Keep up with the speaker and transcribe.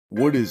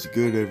What is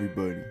good,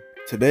 everybody?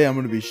 Today I'm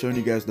going to be showing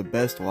you guys the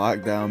best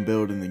lockdown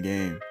build in the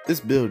game.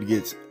 This build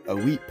gets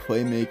elite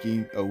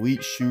playmaking,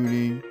 elite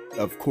shooting,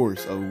 of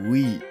course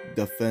elite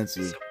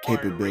defensive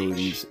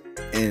capabilities,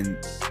 and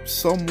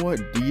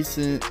somewhat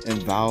decent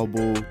and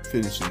valuable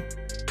finishing.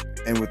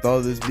 And with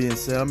all this being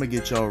said, I'm going to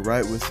get y'all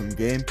right with some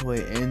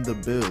gameplay and the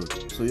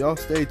build. So y'all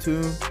stay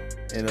tuned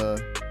and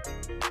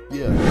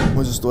yeah. I'm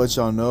gonna just let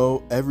y'all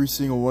know, every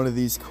single one of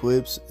these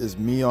clips is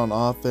me on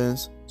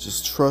offense.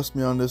 Just trust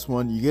me on this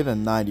one. You get a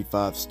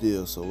 95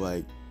 steal, so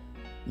like,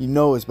 you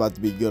know it's about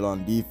to be good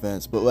on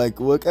defense. But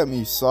like, look at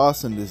me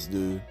saucing this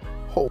dude.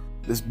 Oh.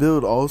 This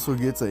build also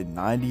gets a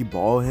 90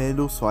 ball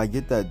handle, so I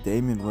get that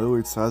Damian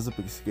Lillard size up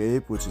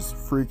escape, which is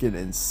freaking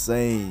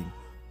insane.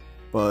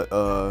 But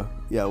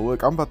yeah,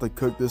 look, I'm about to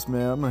cook this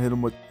man. I'm gonna hit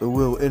him with the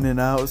little in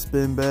and out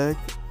spin back,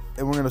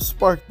 and we're gonna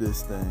spark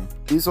this thing.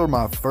 These are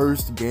my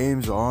first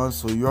games on,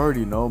 so you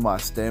already know my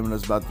stamina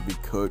is about to be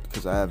cooked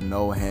because I have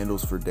no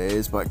handles for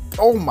days. But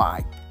oh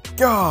my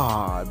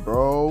god,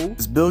 bro,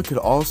 this build could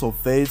also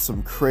fade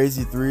some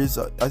crazy threes.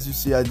 As you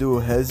see, I do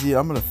a hezzy.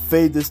 I'm gonna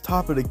fade this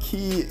top of the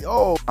key.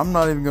 Oh, I'm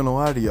not even gonna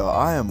lie to y'all,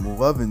 I am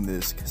loving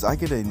this because I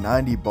get a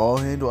 90 ball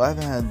handle. I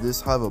haven't had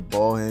this high of a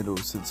ball handle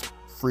since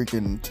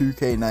freaking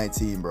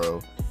 2K19,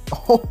 bro.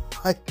 Oh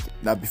my.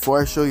 Now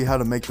before I show you how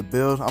to make the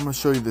build, I'm gonna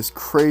show you this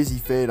crazy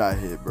fade I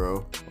hit,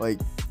 bro. Like,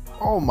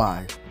 oh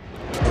my.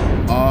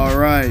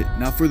 Alright,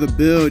 now for the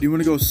build, you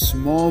want to go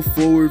small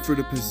forward for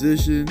the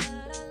position,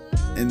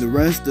 and the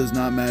rest does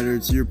not matter,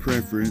 it's your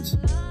preference.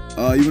 You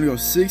want to go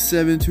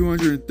 6'7",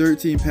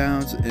 213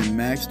 pounds, and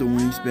max the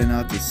wingspan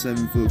out to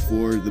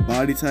 7'4". The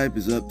body type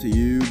is up to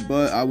you,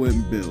 but I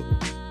wouldn't build.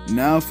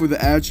 Now for the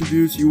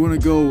attributes, you want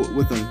to go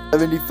with a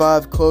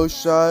 75 close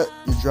shot.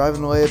 Your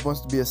driving layup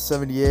wants to be a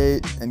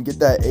 78, and get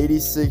that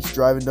 86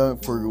 driving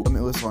dunk for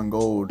limitless on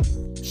gold.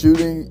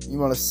 Shooting, you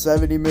want a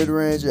 70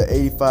 mid-range, a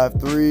 85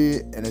 3,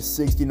 and a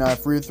 69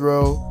 free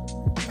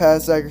throw.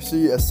 Pass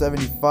accuracy, a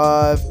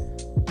 75.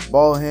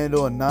 Ball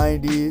handle, a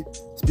 90.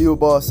 Speed with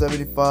ball, a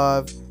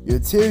 75. Your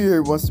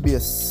interior wants to be a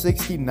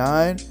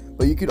 69,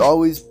 but you could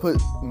always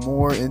put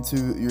more into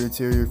your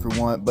interior if you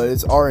want, but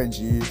it's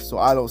RNG, so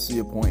I don't see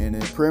a point in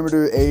it.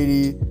 Perimeter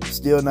 80,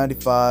 steal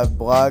 95,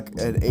 block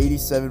at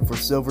 87 for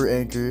silver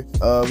anchor.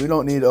 We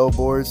don't need O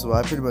board, so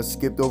I pretty much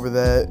skipped over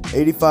that.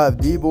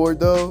 85 D board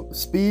though.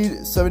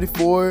 Speed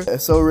 74,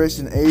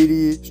 acceleration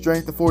 80,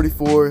 strength of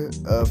 44,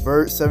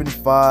 vert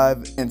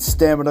 75, and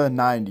stamina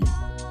 90.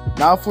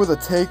 Now for the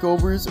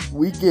takeovers,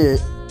 we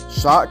get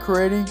shot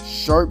creating,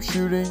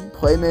 sharpshooting,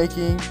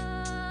 playmaking,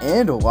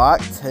 and a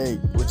lock take,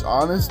 which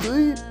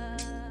honestly,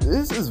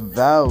 this is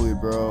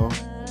valid, bro.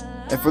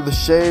 And for the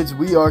shades,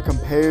 we are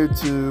compared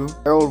to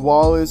Harold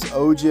Wallace,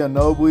 OG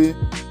Anunoby,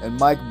 and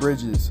Mike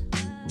Bridges.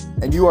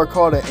 And you are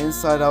called an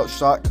inside-out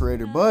shot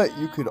creator, but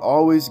you could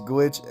always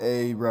glitch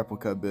a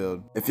replica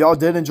build. If y'all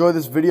did enjoy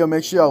this video,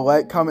 make sure y'all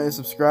like, comment, and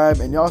subscribe,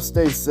 and y'all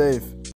stay safe.